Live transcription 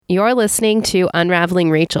You're listening to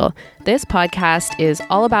Unraveling Rachel. This podcast is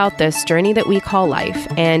all about this journey that we call life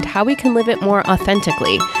and how we can live it more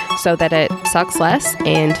authentically so that it sucks less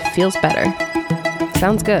and feels better.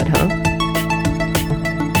 Sounds good, huh?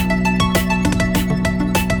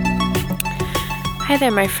 Hi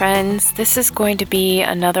there, my friends. This is going to be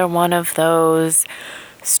another one of those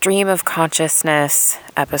stream of consciousness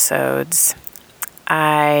episodes.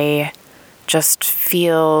 I just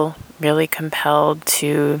feel really compelled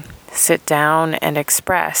to sit down and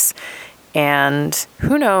express. And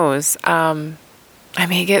who knows, I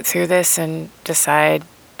may get through this and decide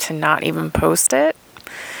to not even post it.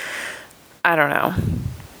 I don't know.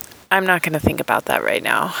 I'm not going to think about that right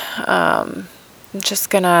now. I'm just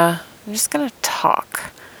gonna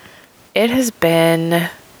talk. It has been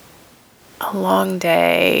a long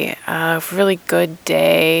day, a really good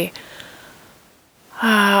day.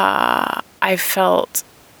 I felt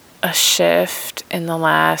a shift in the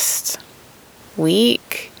last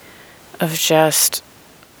week of just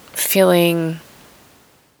feeling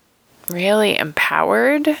really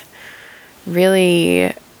empowered,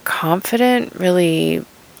 really confident, really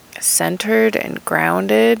centered and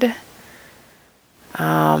grounded.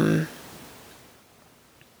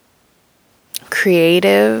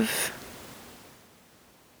 Creative.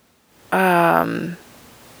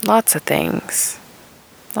 Lots of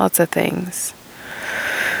things.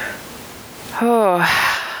 Oh,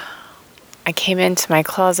 I came into my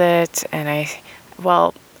closet and I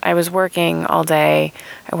was working all day.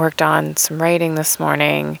 I worked on some writing this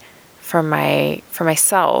morning for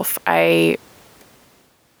myself. I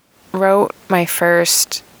wrote my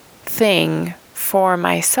first thing for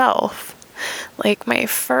myself. Like my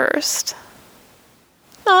first,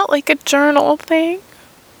 not like a journal thing,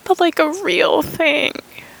 but like a real thing.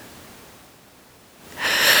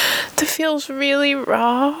 That feels really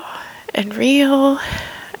raw and real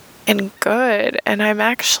and good, and I'm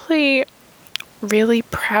actually really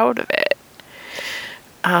proud of it.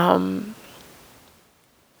 And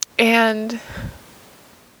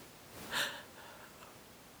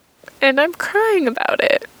I'm crying about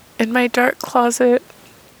it in my dark closet,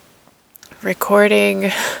 recording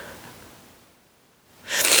a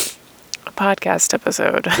podcast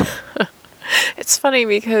episode. It's funny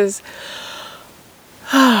because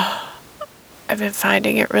I've been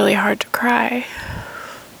finding it really hard to cry.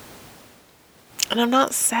 And I'm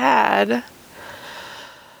not sad.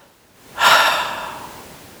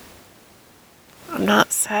 I'm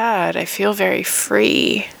not sad. I feel very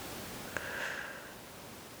free.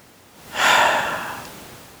 I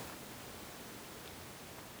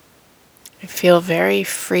feel very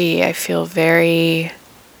free. I feel very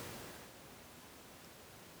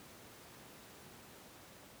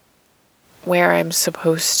where I'm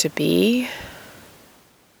supposed to be.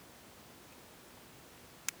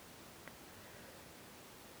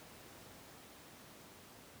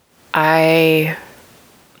 I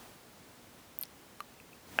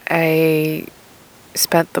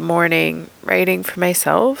spent the morning writing for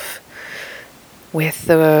myself with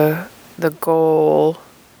the goal.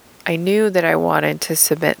 I knew that I wanted to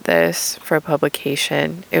submit this for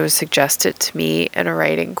publication. It was suggested to me in a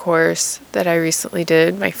writing course that I recently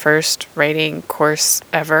did, my first writing course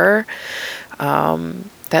ever,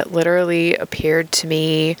 that literally appeared to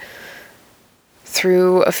me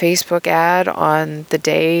through a Facebook ad on the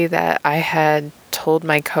day that I had told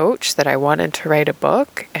my coach that I wanted to write a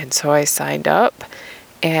book. And so I signed up,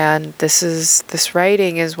 and this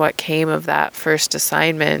writing is what came of that first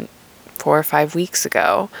assignment 4 or 5 weeks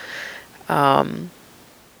ago. And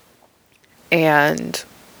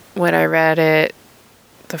when I read it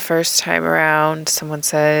the first time around, someone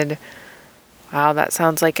said, "Wow, that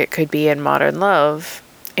sounds like it could be in Modern Love."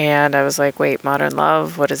 And I was like, wait, Modern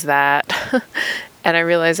Love? What is that? And I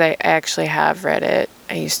realized I actually have read it.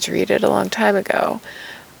 I used to read it a long time ago.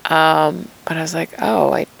 But I was like,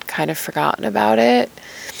 oh, I'd kind of forgotten about it.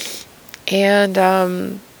 And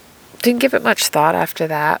didn't give it much thought after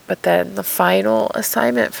that. But then the final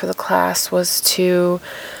assignment for the class was to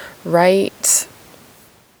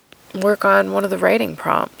work on one of the writing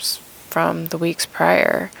prompts from the weeks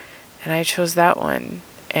prior. And I chose that one.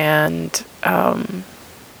 And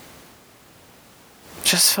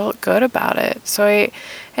just felt good about it. So I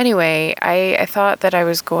thought that I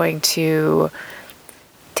was going to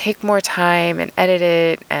take more time and edit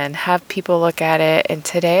it and have people look at it. And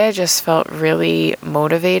today I just felt really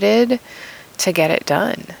motivated to get it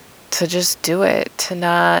done, to just do it, to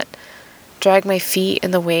not drag my feet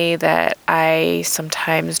in the way that I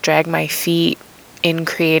sometimes drag my feet in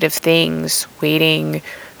creative things, waiting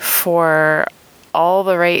for all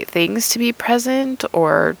the right things to be present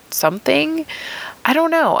or something. I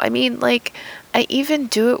don't know. I mean, like, I even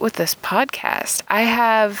do it with this podcast. I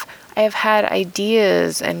have had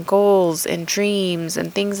ideas and goals and dreams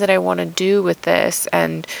and things that I want to do with this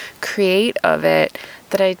and create of it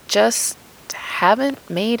that I just haven't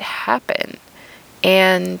made happen.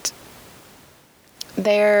 And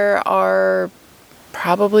there are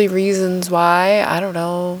probably reasons why, I don't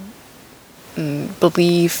know,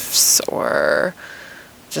 beliefs or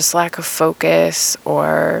just lack of focus,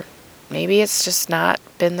 or maybe it's just not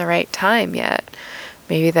been the right time yet.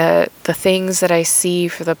 Maybe the things that I see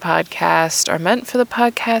for the podcast are meant for the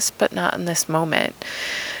podcast, but not in this moment.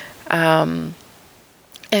 And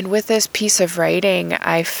with this piece of writing,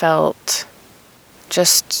 I felt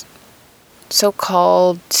just so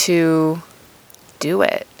called to do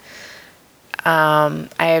it. I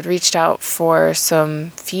had reached out for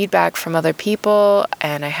some feedback from other people,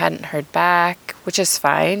 and I hadn't heard back, which is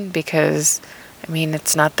fine because, I mean,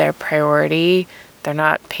 it's not their priority. They're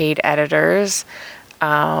not paid editors.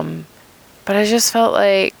 But I just felt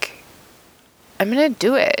like I'm going to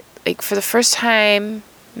do it. Like, for the first time,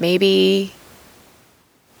 maybe,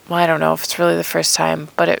 well, I don't know if it's really the first time,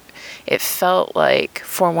 but it felt like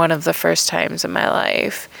for one of the first times in my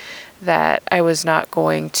life that I was not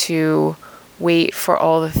going to wait for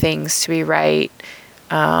all the things to be right.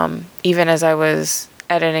 Even as I was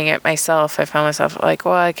editing it myself, I found myself like,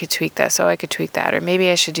 well, I could tweak this, I could tweak that, or maybe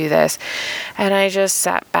I should do this. And I just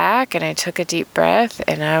sat back and I took a deep breath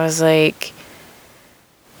and I was like,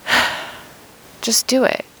 just do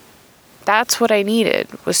it. That's what I needed,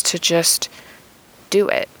 was to just do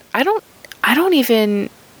it. I don't even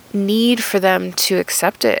need for them to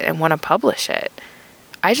accept it and want to publish it.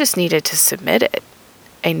 I just needed to submit it.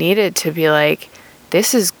 I needed to be like,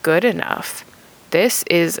 this is good enough. This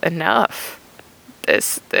is enough.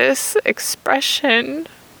 This expression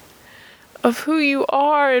of who you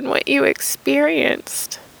are and what you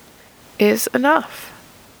experienced is enough.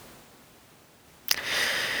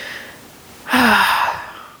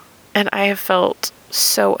 And I have felt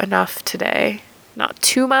so enough today. Not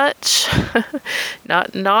too much,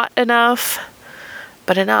 not enough,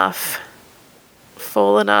 but enough.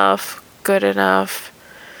 Full enough, good enough,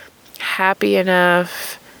 happy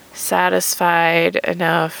enough, satisfied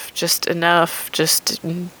enough, just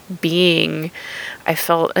being. I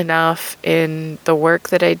felt enough in the work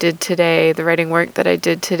that I did today, the writing work that I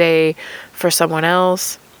did today for someone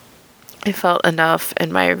else. I felt enough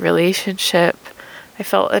in my relationship. I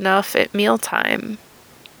felt enough at mealtime.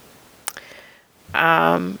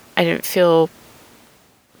 I didn't feel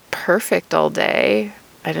perfect all day.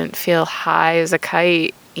 I didn't feel high as a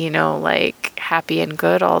kite, like happy and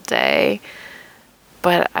good all day.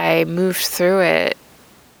 But I moved through it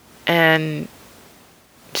and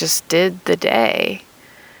just did the day.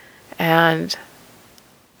 And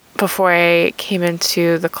before I came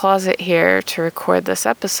into the closet here to record this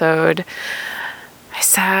episode, I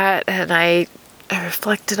sat and I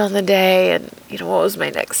reflected on the day and, what was my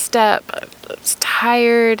next step? I was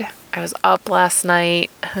tired. I was up last night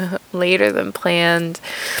later than planned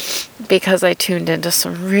because I tuned into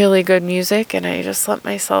some really good music and I just let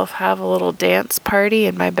myself have a little dance party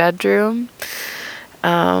in my bedroom.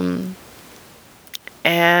 And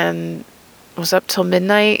was up till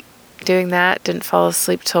midnight doing that. Didn't fall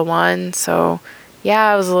asleep till 1. So yeah,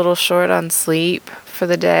 I was a little short on sleep for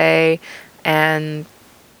the day, and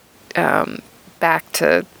back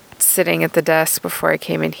to sitting at the desk before I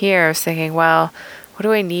came in here, I was thinking, well, what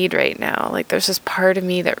do I need right now? Like, there's this part of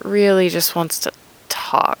me that really just wants to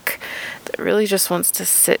talk, that really just wants to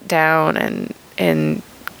sit down and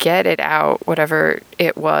get it out, whatever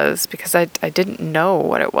it was, because I didn't know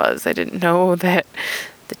what it was. I didn't know that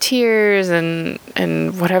the tears and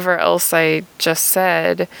whatever else I just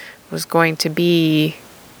said was going to be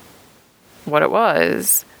what it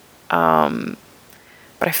was.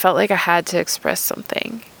 But I felt like I had to express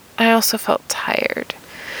something. I also felt tired.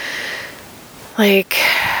 Like,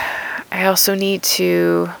 I also need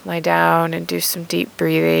to lie down and do some deep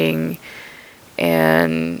breathing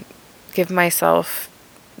and give myself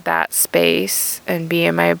that space and be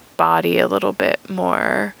in my body a little bit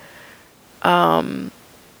more. But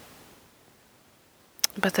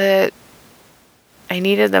that I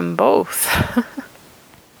needed them both.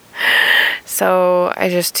 So I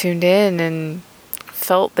just tuned in and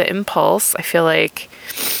felt the impulse. I feel like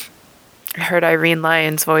I heard Irene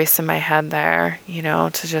Lyon's voice in my head there,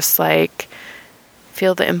 to just like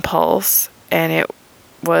feel the impulse. And it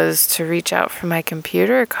was to reach out from my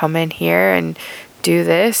computer, come in here and do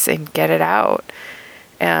this and get it out.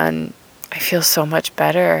 And I feel so much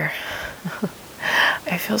better.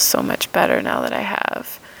 I feel so much better now that I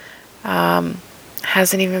have.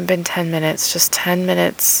 hasn't even been 10 minutes, just 10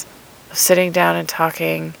 minutes of sitting down and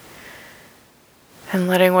talking and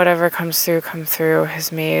letting whatever comes through come through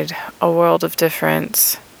has made a world of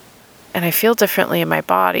difference. And I feel differently in my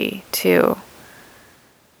body too.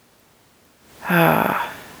 I'm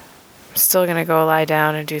still going to go lie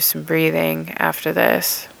down and do some breathing after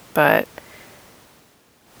this, but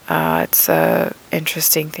it's a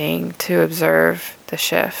interesting thing to observe the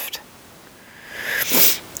shift.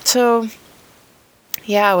 So,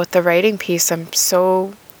 yeah, with the writing piece, I'm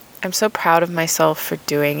so proud of myself for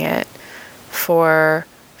doing it, for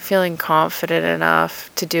feeling confident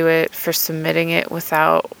enough to do it, for submitting it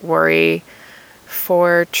without worry,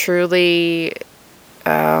 for truly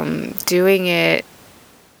doing it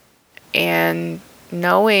and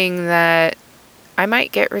knowing that I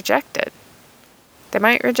might get rejected. They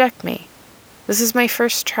might reject me. This is my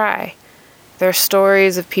first try. There are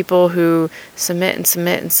stories of people who submit and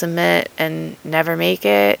submit and submit and never make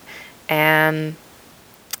it, and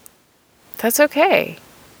that's okay.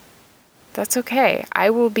 That's okay. I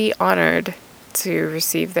will be honored to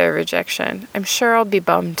receive their rejection. I'm sure I'll be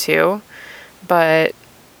bummed too, but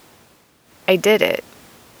I did it.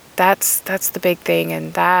 That's the big thing,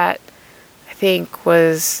 and that, I think,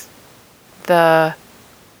 was the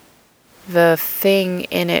thing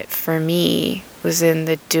in it for me, was in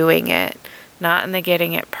the doing it, not in the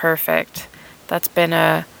getting it perfect. That's been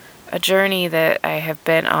a journey that I have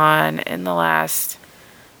been on in the last,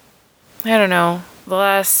 the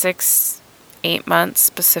last 6-8 months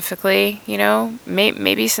specifically,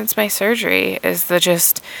 maybe since my surgery, is the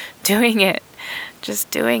just doing it,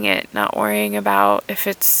 not worrying about if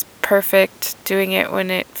it's perfect, doing it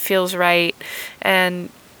when it feels right. And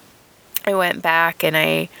I went back and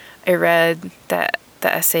I read the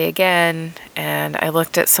essay again, and I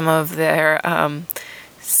looked at some of their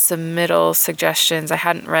submittal suggestions. I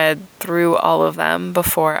hadn't read through all of them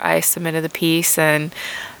before I submitted the piece, and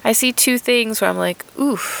I see 2 things where I'm like,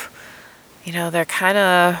 oof, they're kind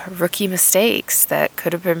of rookie mistakes that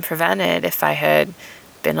could have been prevented if I had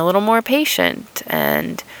been a little more patient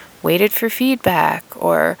and waited for feedback,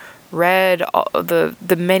 or read all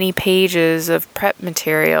the many pages of prep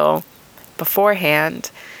material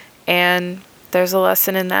beforehand. And there's a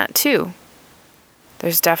lesson in that too.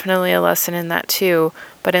 There's definitely a lesson in that too.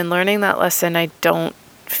 But in learning that lesson, I don't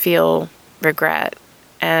feel regret.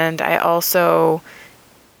 And I also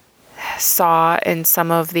saw in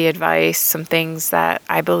some of the advice some things that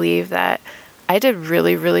I believe that I did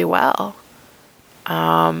really, really well.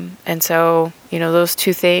 And so, those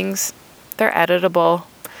 2 things, they're editable.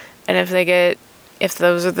 And if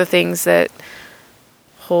those are the things that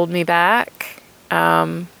hold me back,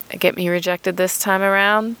 get me rejected this time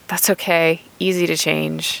around, that's okay. Easy to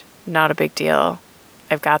change. Not a big deal.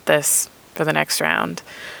 I've got this for the next round.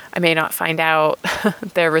 I may not find out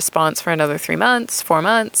their response for another 3 months, 4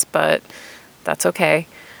 months, but that's okay.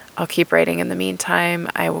 I'll keep writing in the meantime.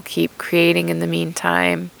 I will keep creating in the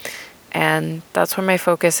meantime. And that's where my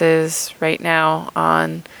focus is right now,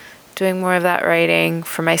 on doing more of that writing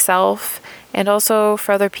for myself and also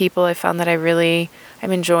for other people. I found that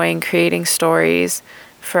I'm enjoying creating stories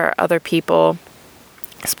for other people.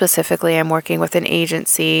 Specifically, I'm working with an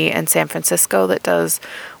agency in San Francisco that does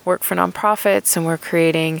work for nonprofits, and we're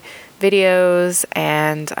creating videos,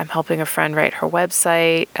 and I'm helping a friend write her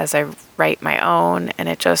website as I write my own, and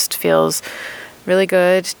it just feels really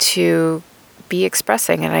good to be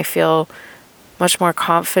expressing, and I feel much more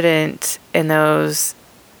confident in those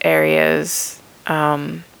areas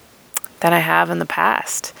than I have in the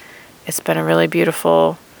past. It's been a really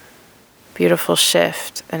beautiful, beautiful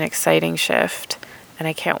shift, an exciting shift, and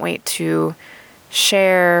I can't wait to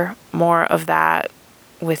share more of that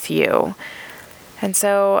with you. And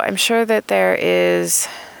so I'm sure that there is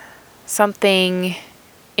something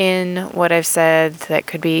in what I've said that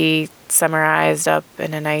could be summarized up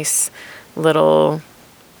in a nice little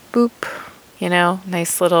boop,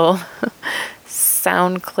 nice little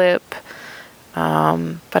sound clip.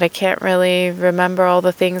 But I can't really remember all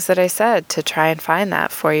the things that I said to try and find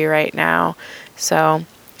that for you right now. So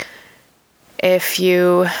if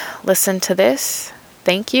you listen to this,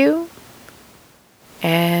 thank you.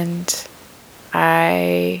 And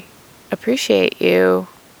I appreciate you.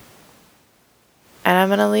 And I'm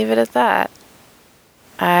going to leave it at that.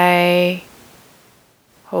 I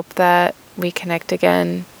hope that we connect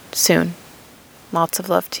again soon. Lots of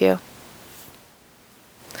love to you.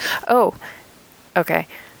 Oh, okay.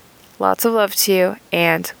 Lots of love to you.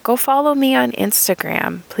 And go follow me on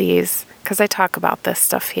Instagram, please, because I talk about this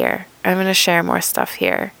stuff here. I'm going to share more stuff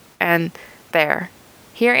here and there.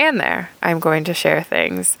 here and there, I'm going to share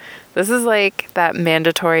things. This is like that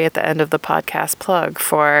mandatory at the end of the podcast plug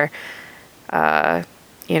for,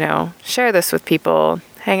 share this with people,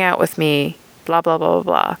 hang out with me, blah, blah, blah,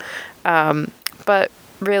 blah, blah. But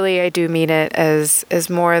really, I do mean it as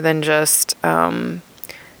more than just,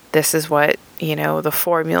 this is what, the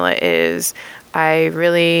formula is. I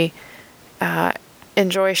really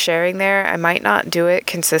enjoy sharing there. I might not do it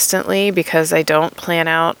consistently because I don't plan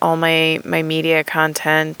out all my media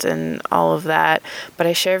content and all of that, but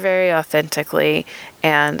I share very authentically,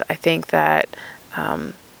 and I think that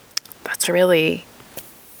that's really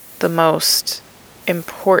the most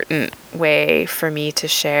important way for me to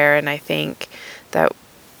share. And I think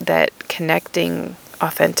that connecting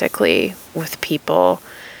authentically with people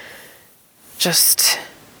just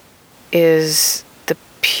is the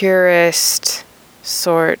purest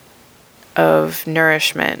sort of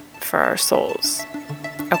nourishment for our souls.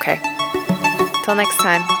 Okay. Till next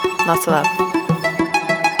time, lots of love.